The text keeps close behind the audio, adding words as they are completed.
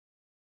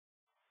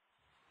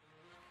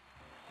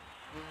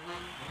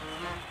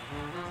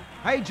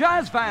Hey,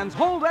 jazz fans,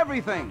 hold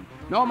everything.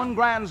 Norman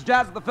Granz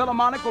Jazz at the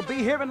Philharmonic will be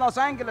here in Los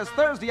Angeles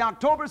Thursday,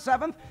 October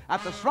 7th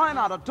at the Shrine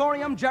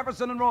Auditorium,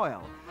 Jefferson and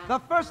Royal. The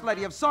First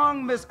Lady of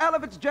Song, Miss Ella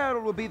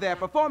Fitzgerald, will be there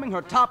performing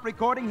her top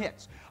recording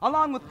hits,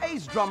 along with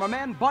ace drummer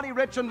men Buddy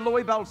Rich and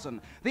Louis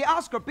Bellson, the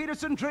Oscar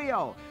Peterson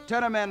Trio,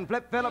 tenor men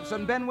Flip Phillips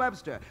and Ben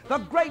Webster, the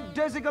great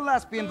Dizzy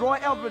Gillespie and Roy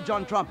Eldridge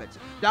on trumpets,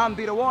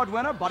 Downbeat Award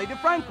winner Buddy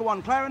DeFranco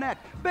on clarinet,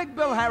 Big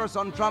Bill Harris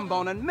on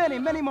trombone, and many,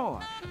 many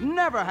more.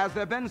 Never has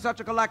there been such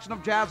a collection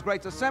of jazz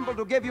greats assembled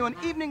to give you an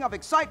evening of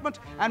excitement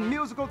and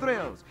musical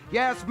thrills.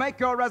 Yes, make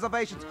your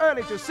reservations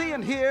early to see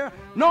and hear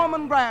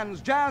Norman Granz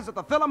Jazz at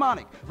the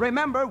Philharmonic.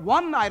 Remember,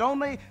 one night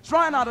only,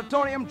 Shrine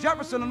Auditorium,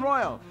 Jefferson and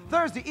Royal,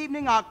 Thursday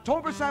evening,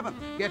 October 7th.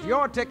 Get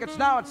your tickets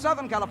now at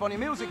Southern California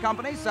Music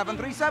Company,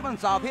 737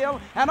 South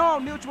Hill, and all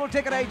mutual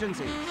ticket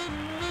agencies.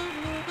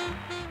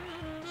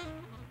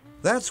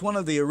 That's one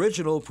of the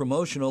original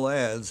promotional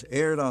ads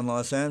aired on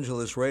Los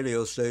Angeles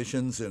radio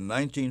stations in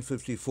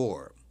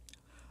 1954.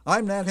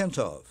 I'm Nat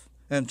Hintoff,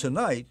 and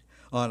tonight,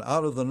 on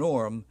Out of the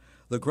Norm,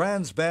 the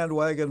GRANZ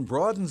bandwagon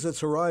broadens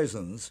its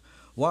horizons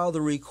while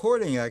the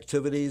recording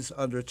activities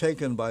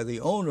undertaken by the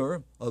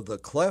owner of the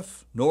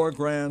Clef,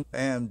 Norgran,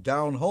 and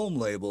Down Home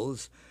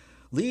labels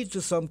lead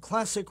to some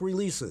classic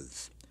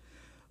releases.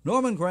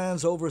 Norman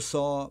Granz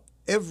oversaw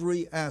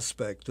every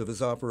aspect of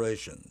his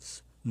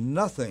operations.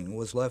 Nothing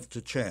was left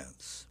to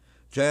chance.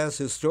 Jazz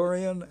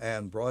historian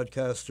and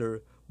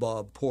broadcaster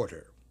Bob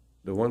Porter.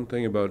 The one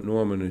thing about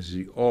Norman is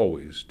he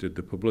always did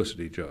the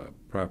publicity job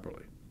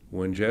properly.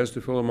 When Jazz at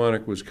the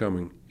Philharmonic was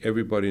coming,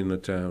 everybody in the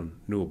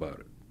town knew about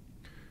it.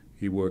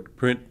 He worked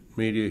print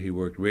media, he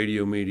worked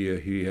radio media,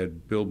 he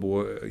had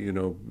billboard,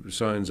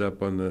 signs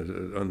up on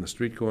the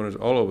street corners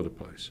all over the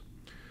place.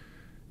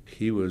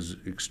 He was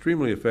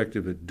extremely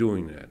effective at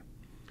doing that.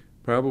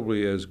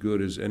 Probably as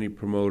good as any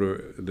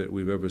promoter that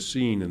we've ever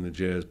seen in the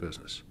jazz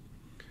business.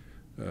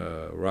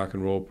 Rock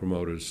and roll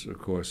promoters, of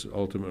course,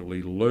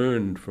 ultimately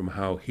learned from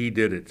how he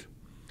did it.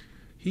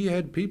 He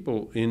had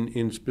people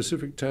in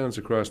specific towns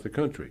across the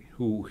country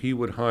who he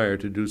would hire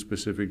to do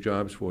specific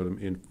jobs for them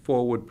in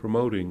forward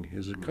promoting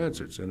his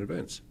concerts and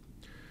events.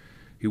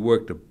 He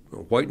worked the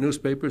white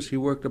newspapers, he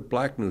worked the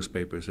black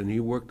newspapers, and he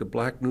worked the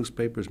black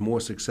newspapers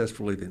more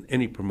successfully than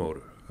any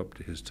promoter up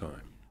to his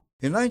time.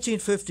 In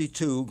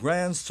 1952,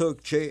 Granz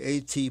took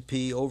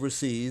JATP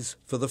overseas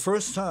for the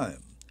first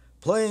time,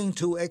 playing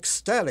to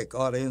ecstatic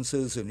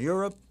audiences in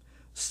Europe,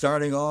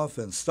 starting off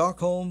in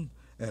Stockholm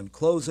and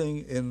closing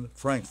in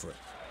Frankfurt.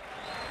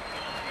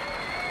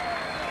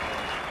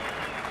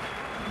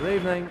 Good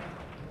evening.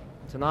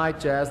 Tonight,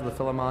 Jazz at the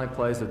Philharmonic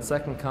plays its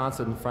second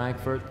concert in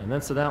Frankfurt, and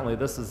incidentally,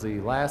 this is the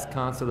last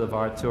concert of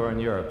our tour in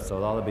Europe, so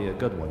it ought to be a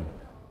good one.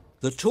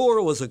 The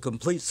tour was a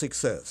complete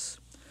success.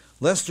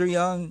 Lester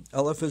Young,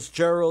 Ella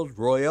Fitzgerald,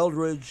 Roy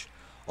Eldridge,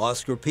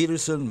 Oscar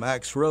Peterson,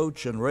 Max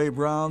Roach, and Ray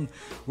Brown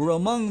were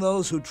among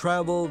those who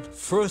traveled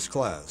first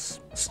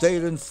class,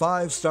 stayed in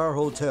five-star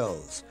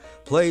hotels,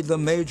 played the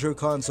major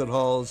concert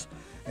halls,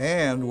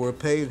 and were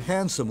paid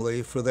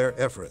handsomely for their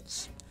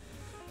efforts.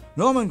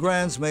 Norman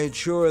Granz made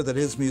sure that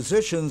his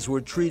musicians were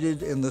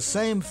treated in the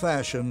same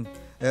fashion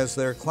as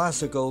their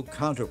classical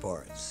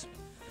counterparts.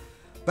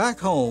 Back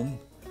home,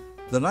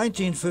 the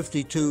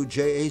 1952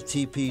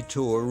 JATP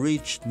tour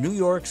reached New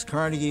York's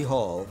Carnegie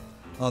Hall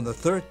on the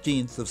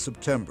 13th of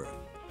September.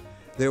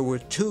 There were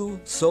 2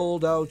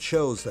 sold-out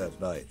shows that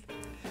night.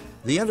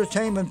 The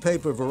entertainment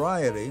paper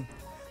Variety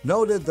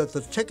noted that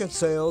the ticket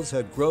sales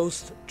had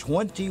grossed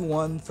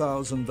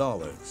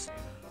 $21,000,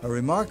 a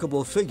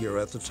remarkable figure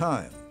at the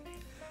time.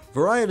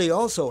 Variety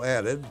also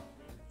added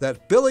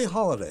that Billie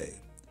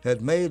Holiday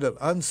had made an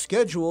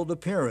unscheduled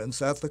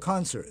appearance at the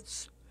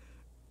concerts.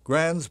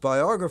 Granz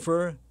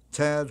biographer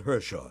Tad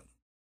Hershon.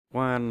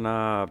 When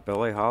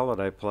Billie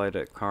Holiday played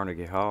at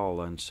Carnegie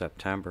Hall in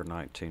September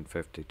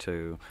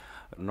 1952,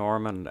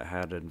 Norman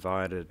had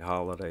invited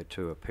Holiday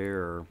to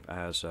appear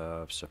as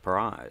a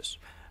surprise,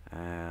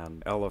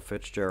 and Ella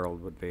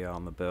Fitzgerald would be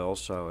on the bill,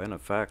 so in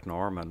effect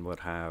Norman would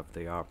have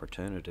the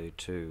opportunity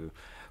to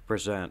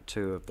present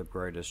 2 of the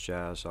greatest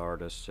jazz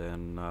artists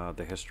in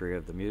the history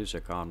of the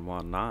music on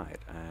one night.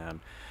 And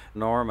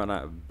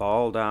Norman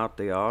bawled out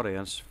the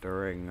audience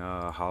during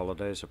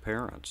Holiday's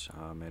appearance.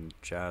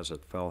 Jazz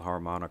at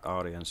Philharmonic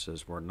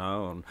audiences were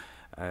known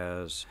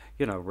as,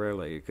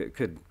 really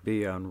could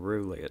be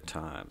unruly at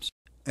times.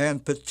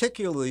 And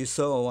particularly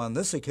so on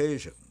this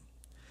occasion.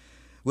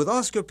 With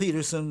Oscar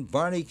Peterson,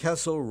 Barney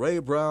Kessel, Ray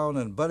Brown,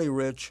 and Buddy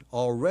Rich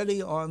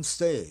already on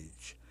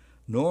stage,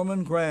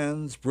 Norman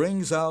Granz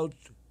brings out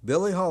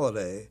Billie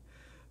Holiday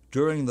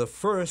during the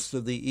first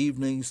of the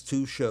evening's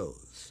 2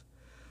 shows.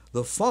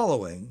 The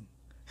following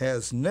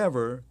has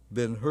never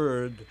been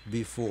heard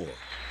before.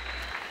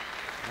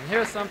 And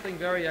here's something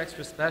very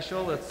extra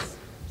special. It's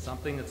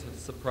something that's a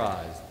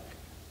surprise.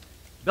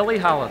 Billie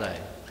Holiday.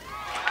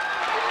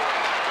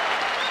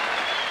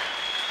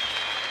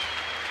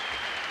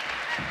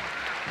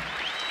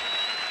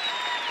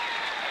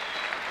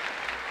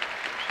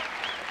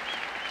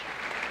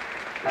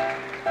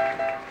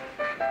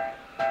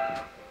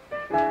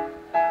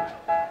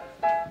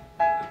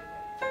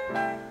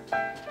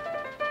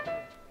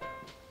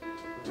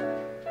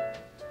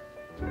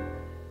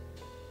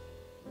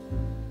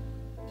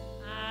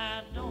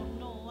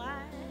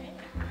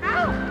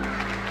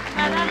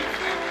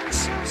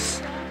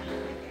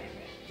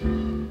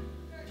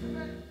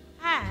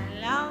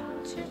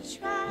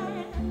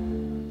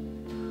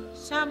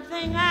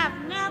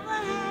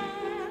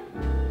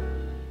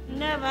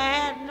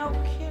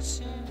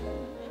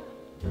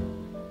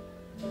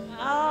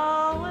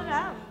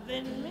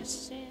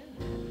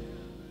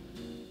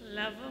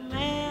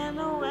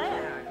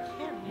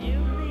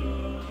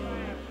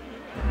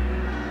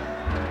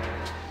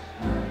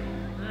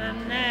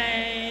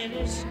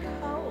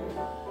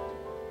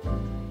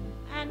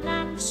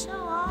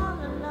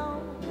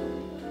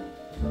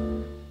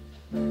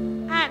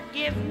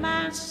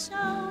 my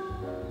soul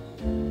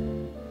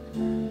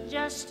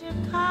just to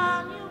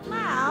call you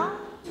my own.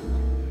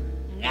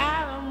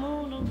 Got a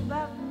moon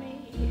above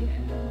me,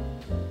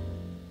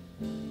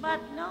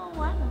 but no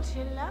one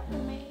to love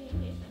me.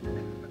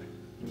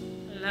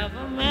 Love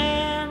a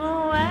man,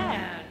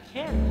 where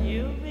can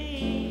you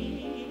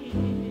be?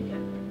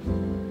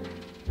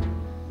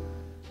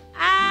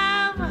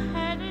 I've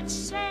heard it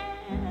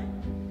said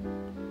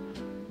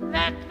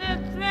that the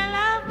thrill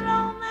of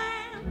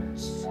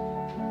romance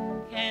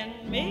can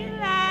be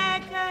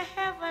like a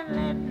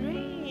heavenly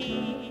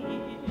dream.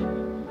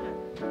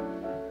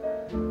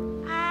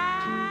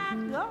 I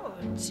go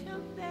to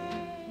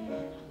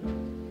bed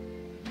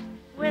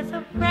with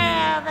a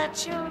prayer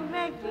that you'll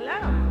make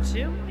love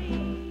to me.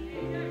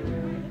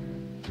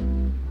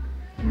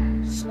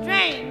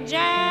 Strange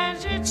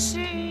as it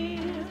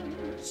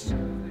seems,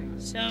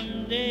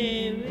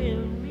 someday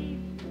we'll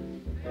meet,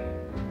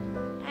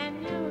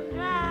 and you'll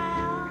dry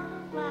all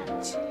my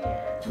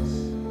tears,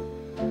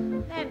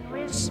 then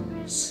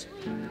whisper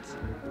sweet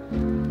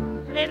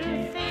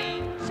little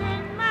things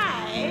in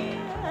my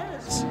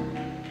ears,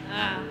 a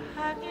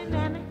hugging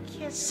and a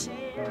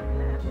kissing.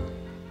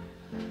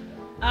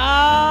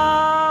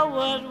 Oh,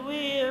 what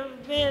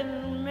we've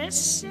been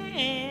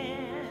missing.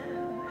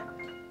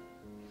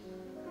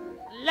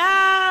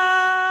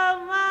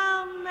 Love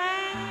a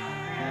man,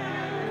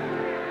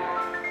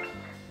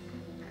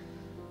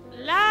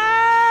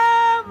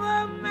 love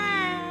a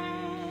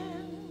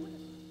man.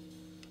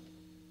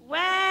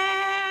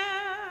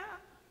 Where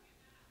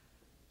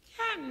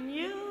can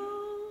you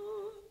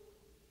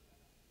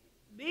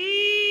be?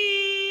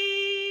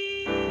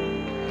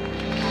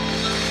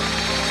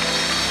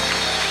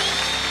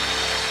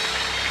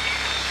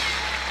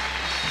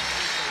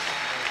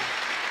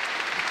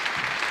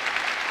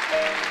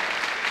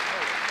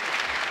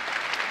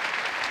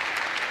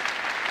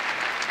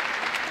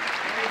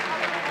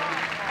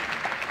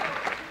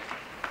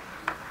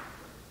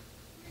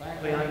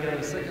 Frankly, I'm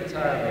getting sick and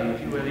tired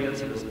of you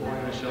idiots that are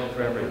spoiling the show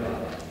for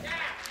everybody.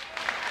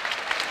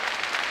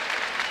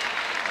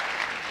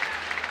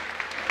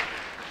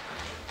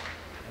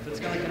 If it's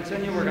going to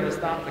continue, we're going to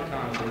stop the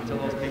concert until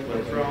those people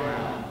are thrown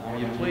out. Will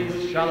you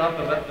please shut up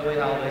and let Billie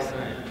Holiday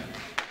sing?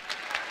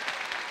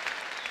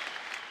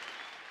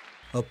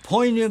 A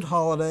poignant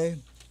holiday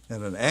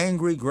and an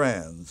angry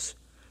GRANZ,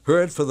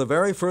 heard for the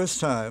very first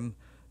time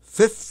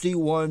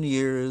 51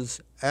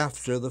 years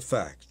after the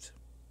fact.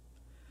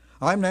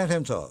 I'm Nat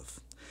Hentoff,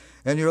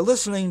 and you're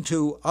listening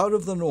to Out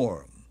of the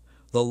Norm,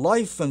 the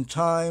life and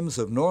times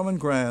of Norman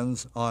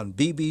Granz on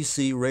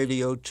BBC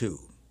Radio 2.